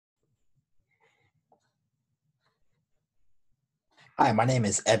Hi, my name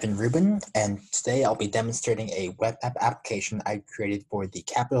is Evan Rubin, and today I'll be demonstrating a web app application I created for the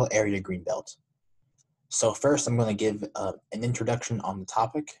capital area Greenbelt. So first, I'm going to give an introduction on the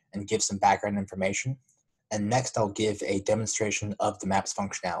topic and give some background information, and next I'll give a demonstration of the map's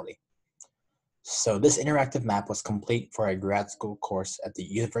functionality. So this interactive map was complete for a grad school course at the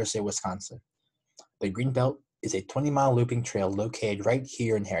University of Wisconsin. The Greenbelt is a 20-mile looping trail located right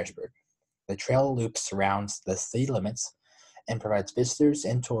here in Harrisburg. The trail loop surrounds the city limits and provides visitors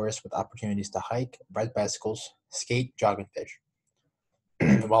and tourists with opportunities to hike, ride bicycles, skate, jog, and fish.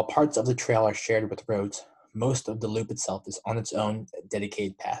 While parts of the trail are shared with roads, most of the loop itself is on its own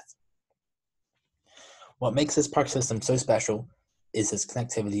dedicated path. What makes this park system so special is its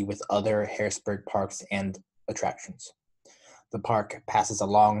connectivity with other Harrisburg parks and attractions. The park passes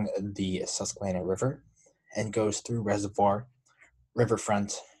along the Susquehanna River and goes through Reservoir,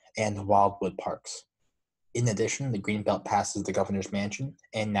 Riverfront, and Wildwood parks. In addition, the Greenbelt passes the Governor's Mansion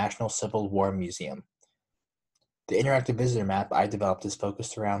and National Civil War Museum. The interactive visitor map I developed is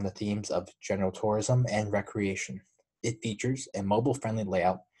focused around the themes of general tourism and recreation. It features a mobile-friendly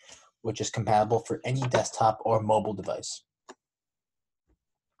layout, which is compatible for any desktop or mobile device.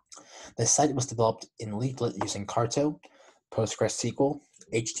 The site was developed in Leaflet using Carto, PostgreSQL,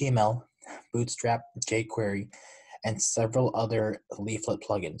 HTML, Bootstrap, jQuery, and several other Leaflet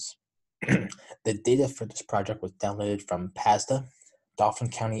plugins. The data for this project was downloaded from PASDA, Dauphin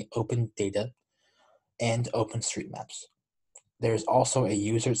County Open Data, and OpenStreetMaps. There is also a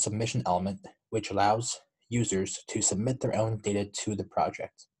user submission element, which allows users to submit their own data to the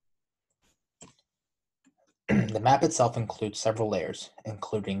project. The map itself includes several layers,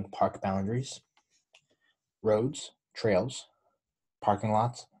 including park boundaries, roads, trails, parking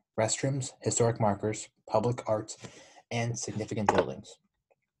lots, restrooms, historic markers, public art, and significant buildings.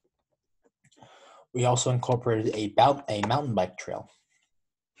 We also incorporated a mountain bike trail.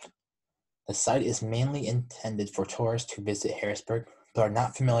 The site is mainly intended for tourists who visit Harrisburg but are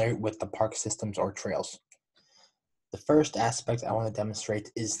not familiar with the park systems or trails. The first aspect I want to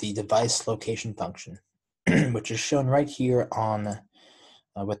demonstrate is the device location function, which is shown right here on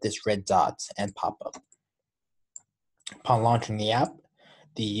with this red dot and pop-up. Upon launching the app,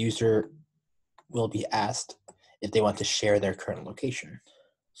 the user will be asked if they want to share their current location.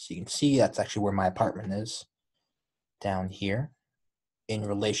 So you can see that's actually where my apartment is, down here, in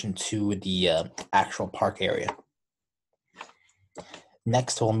relation to the actual park area.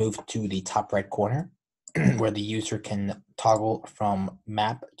 Next, we'll move to the top right corner, where the user can toggle from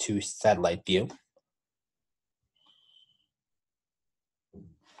map to satellite view.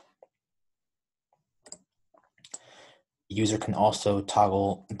 The user can also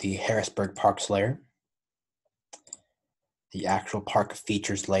toggle the Harrisburg Parks layer, the actual park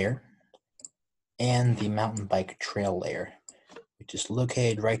features layer, and the mountain bike trail layer, which is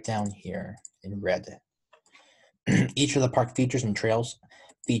located right down here in red. Each of the park features and trails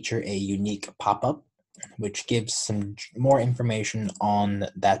feature a unique pop-up, which gives some more information on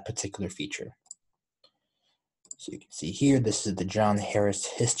that particular feature. So you can see here, this is the John Harris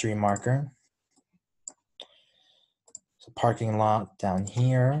history marker. So parking lot down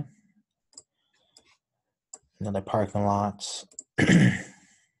here. Another parking lot.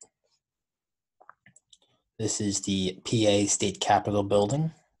 This is the PA State Capitol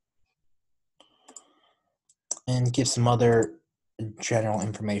building. And give some other general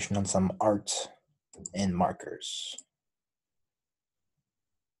information on some art and markers.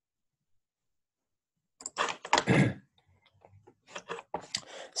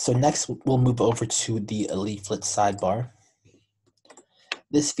 So next, we'll move over to the leaflet sidebar.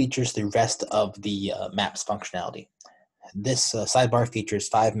 This features the rest of the map's functionality. This sidebar features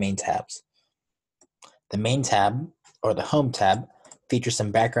 5 main tabs. The main tab, or the home tab, features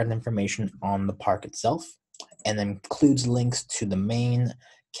some background information on the park itself and includes links to the main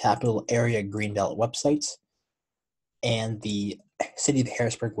capital area Greenbelt websites and the City of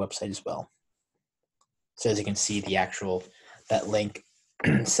Harrisburg website as well. So as you can see, that link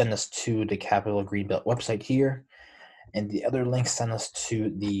send us to the Capital Greenbelt website here, and the other link send us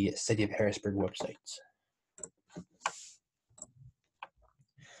to the City of Harrisburg websites.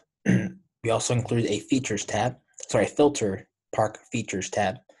 We also included a filter park features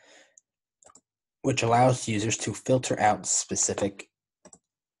tab, which allows users to filter out specific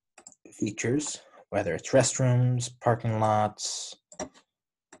features, whether it's restrooms, parking lots,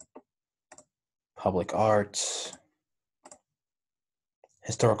 public art,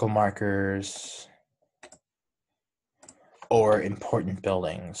 historical markers, or important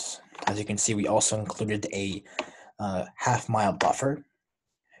buildings. As you can see, we also included a half-mile buffer,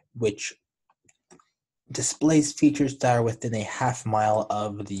 which displays features that are within a half-mile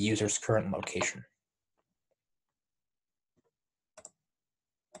of the user's current location.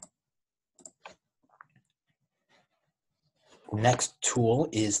 Next tool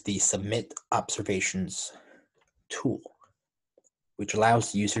is the Submit Observations tool, which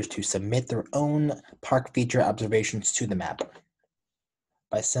allows users to submit their own park feature observations to the map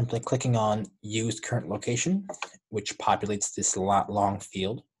by simply clicking on Use Current Location, which populates this long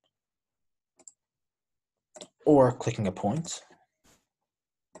field, or clicking a point.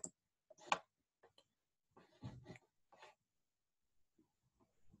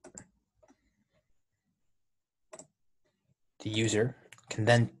 The user can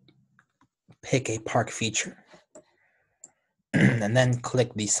then pick a park feature and then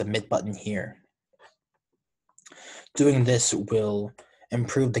click the Submit button here. Doing this will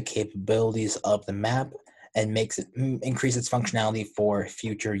improve the capabilities of the map and increase its functionality for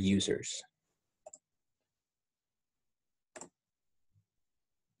future users.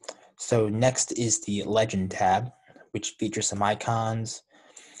 So next is the Legend tab, which features some icons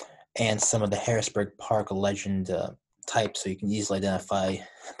and some of the Harrisburg Park legend types, so you can easily identify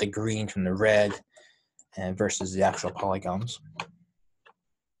the green from the red versus the actual polygons.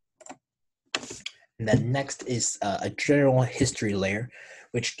 And then next is a general history layer,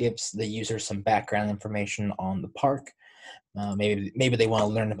 which gives the user some background information on the park. Maybe they want to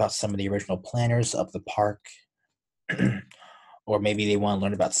learn about some of the original planners of the park, or maybe they want to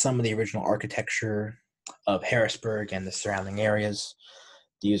learn about some of the original architecture of Harrisburg and the surrounding areas.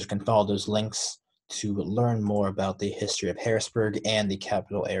 The user can follow those links to learn more about the history of Harrisburg and the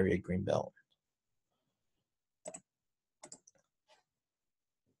capital area Greenbelt.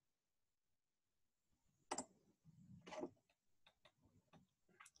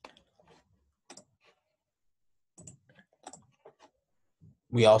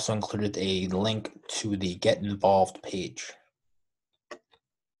 We also included a link to the Get Involved page.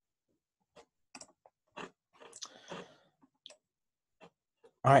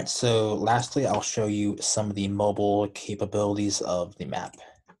 All right, so lastly, I'll show you some of the mobile capabilities of the map.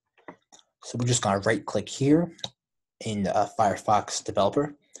 So we're just gonna right click here in Firefox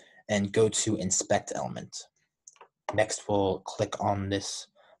Developer and go to Inspect Element. Next, we'll click on this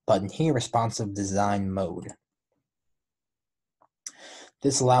button here, Responsive Design Mode.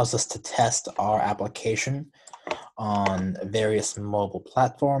 This allows us to test our application on various mobile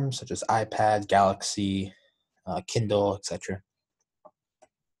platforms such as iPad, Galaxy, Kindle, etc.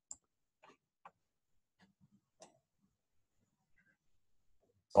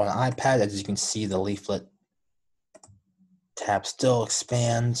 On an iPad, as you can see, the leaflet tab still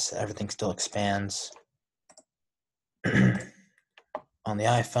expands, everything still expands. On the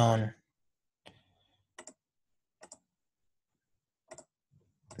iPhone,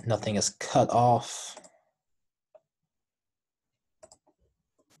 nothing is cut off.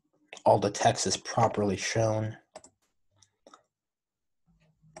 All the text is properly shown.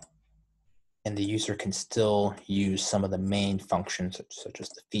 And the user can still use some of the main functions, such as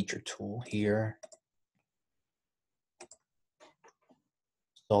the feature tool here.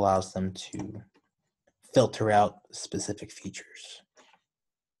 Still allows them to filter out specific features.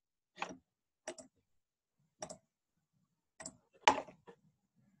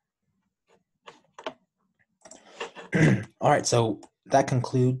 All right, so that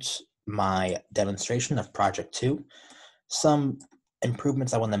concludes my demonstration of Project 2. Some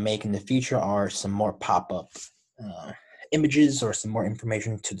improvements I want to make in the future are some more pop-up images or some more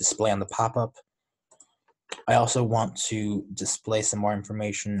information to display on the pop-up. I also want to display some more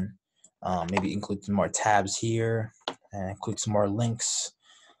information, maybe include some more tabs here, and include some more links,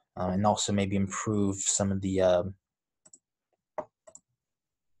 and also maybe improve some of the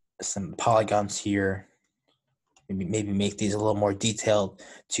some polygons here. Maybe make these a little more detailed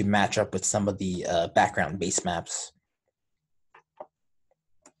to match up with some of the background base maps.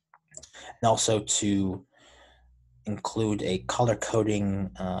 And also to include a color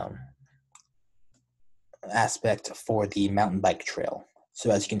coding aspect for the mountain bike trail. So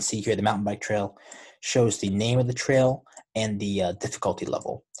as you can see here, the mountain bike trail shows the name of the trail and the difficulty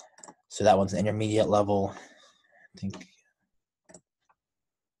level. So that one's an intermediate level. I think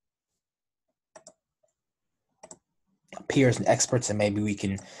peers and experts, and maybe we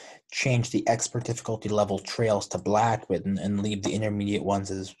can change the expert difficulty level trails to black and leave the intermediate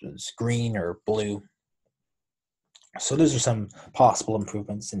ones as green or blue. So those are some possible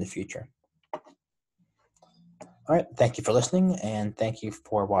improvements in the future. All right, thank you for listening, and thank you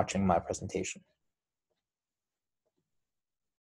for watching my presentation.